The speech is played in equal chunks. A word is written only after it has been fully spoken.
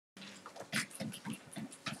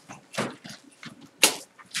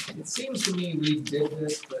seems to me we did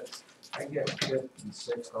this, but I get 5th and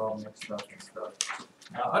 6th all mixed up and stuff.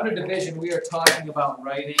 Under division, we are talking about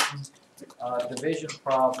writing division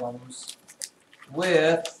problems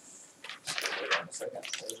with, wait on a second,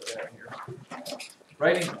 there's it right here.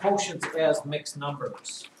 Writing quotients as mixed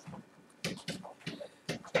numbers.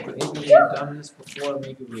 Maybe we have done this before,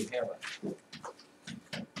 maybe we haven't.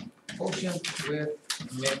 Quotient with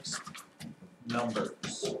mixed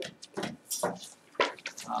numbers.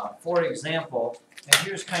 For example, and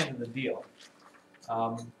here's kind of the deal.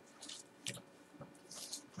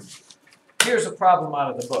 Here's a problem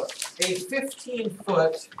out of the book. A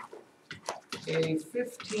 15-foot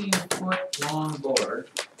long board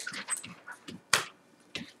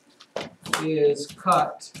is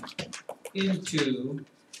cut into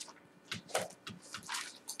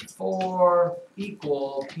 4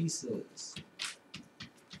 equal pieces.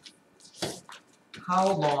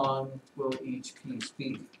 How long will each piece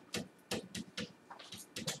be?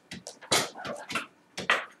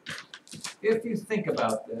 If you think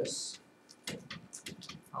about this,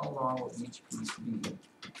 how long will each piece be?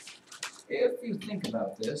 If you think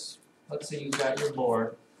about this, let's say you've got your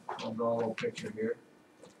board. I'll draw a little picture here.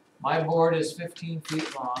 My board is 15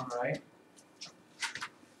 feet long, right?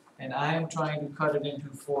 And I am trying to cut it into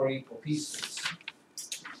 4 equal pieces.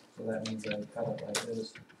 So that means I cut it like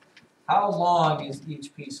this. How long is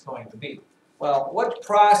each piece going to be? Well, what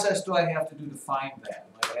process do I have to do to find that?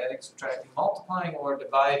 Am I adding, subtracting, multiplying, or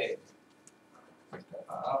dividing?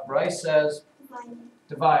 Bryce says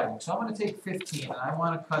dividing. So I'm going to take 15 and I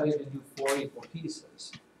want to cut it into 4 equal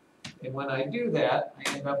pieces. And when I do that,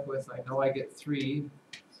 I end up with, I know I get 3,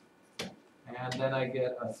 and then I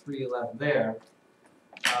get a 3/11 there.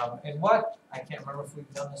 And what, I can't remember if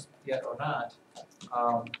we've done this yet or not,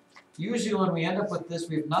 usually when we end up with this,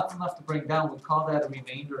 we have nothing left to bring down. We call that a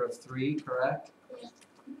remainder of 3, correct?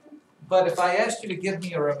 But if I asked you to give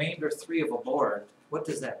me a remainder 3 of a board, what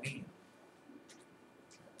does that mean?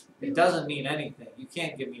 It doesn't mean anything. You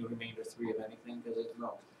can't give me a remainder 3 of anything because it's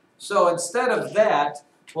no. So instead of that,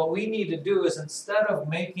 what we need to do is instead of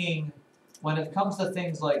making, when it comes to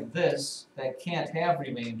things like this that can't have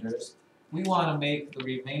remainders, we want to make the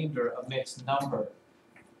remainder a mixed number.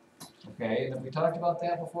 Okay, and have we talked about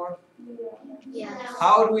that before? Yeah.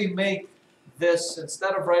 How do we make this,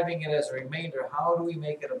 instead of writing it as a remainder, how do we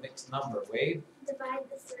make it a mixed number, Wade? Divide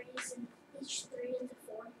the 3's and each 3 into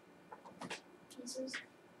 4 pieces.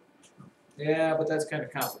 Yeah, but that's kind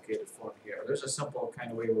of complicated for me here. There's a simple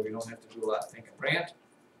kind of way where we don't have to do a lot of thinking. Brant?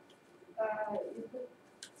 You put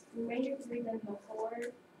remainder 3 then the 4.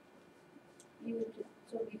 You would just,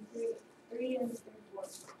 so it'd be 3 and 4.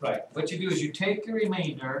 Right. What you do is you take the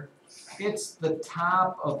remainder, it's the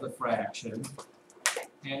top of the fraction,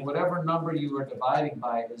 and whatever number you are dividing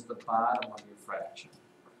by is the bottom of your fraction.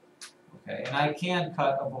 Okay, and I can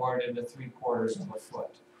cut a board into 3/4 of a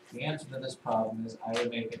foot. The answer to this problem is I would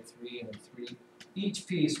make it 3 and 3. Each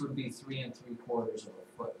piece would be 3 3/4 of a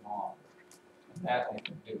foot long. That I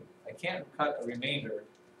can do. I can't cut a remainder,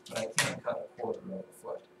 but I can cut 1/4 of a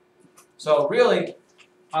foot. So really,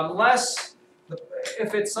 unless,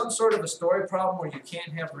 if it's some sort of a story problem where you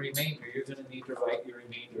can't have a remainder, you're going to need to write your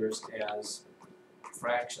remainders as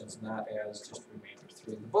fractions, not as just remainder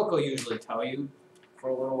 3. The book will usually tell you for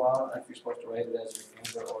a little while if you're supposed to write it as a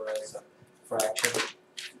remainder or as a fraction.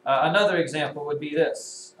 Another example would be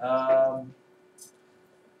this.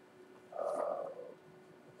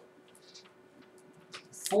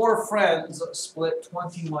 4 friends split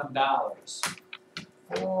 $21.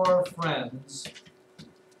 4 friends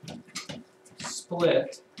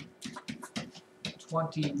split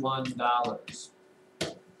 $21.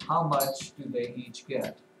 How much do they each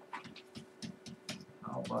get?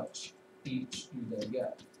 How much each do they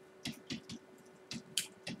get?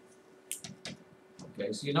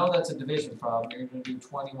 Okay, so you know that's a division problem. You're going to do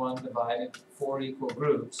 21 divided 4 equal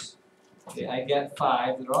groups. Okay, I get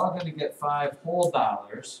 5. They're all going to get 5 whole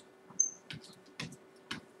dollars.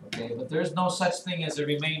 Okay, but there's no such thing as a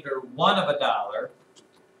remainder 1 of a dollar.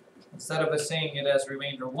 Instead of us saying it as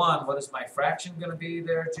remainder 1, what is my fraction going to be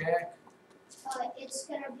there, Jack? It's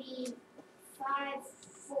going to be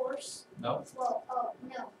 5/4. No. Well, oh,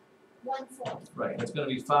 no. 1/4. Right, it's going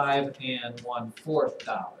to be 5 1/4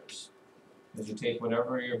 dollars. Because you take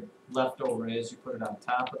whatever your leftover is, you put it on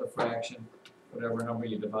top of the fraction, whatever number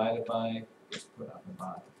you divide it by, just put on the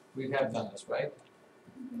bottom. We have done this, right?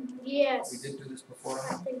 Yes. We did do this before?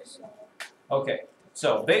 I think so. Okay,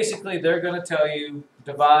 so basically they're going to tell you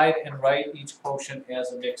divide and write each quotient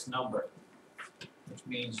as a mixed number, which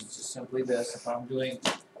means it's just simply this. If I'm doing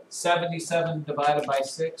 77 divided by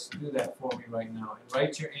 6, do that for me right now, and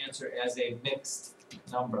write your answer as a mixed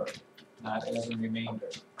number, not as a remainder.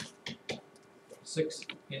 6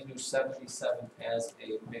 into 77 as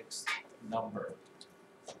a mixed number.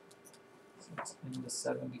 6 into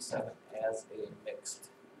 77 as a mixed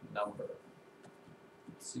number.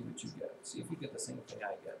 See what you get. See if you get the same thing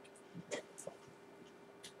I get.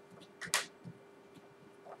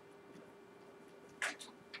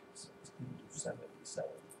 6 into 77.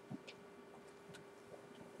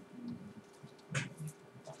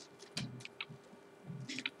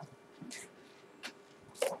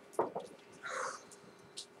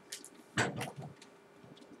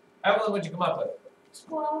 Evelyn, what'd you come up with?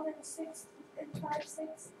 12 and 6 and 5,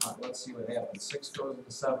 6. Let's see what happens. 6 goes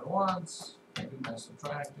into 7 once. I do my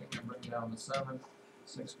subtracting and bring down the 7.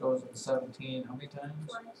 6 goes into 17. How many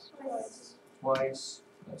times? Twice. Twice.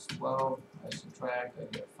 That's 12. I subtract.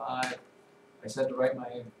 I get 5. I said to write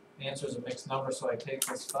my answer as a mixed number, so I take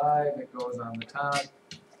this 5. It goes on the top,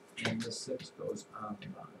 and this 6 goes on the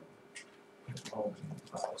bottom. Oh,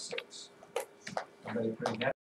 5, 6. Somebody pretty happy.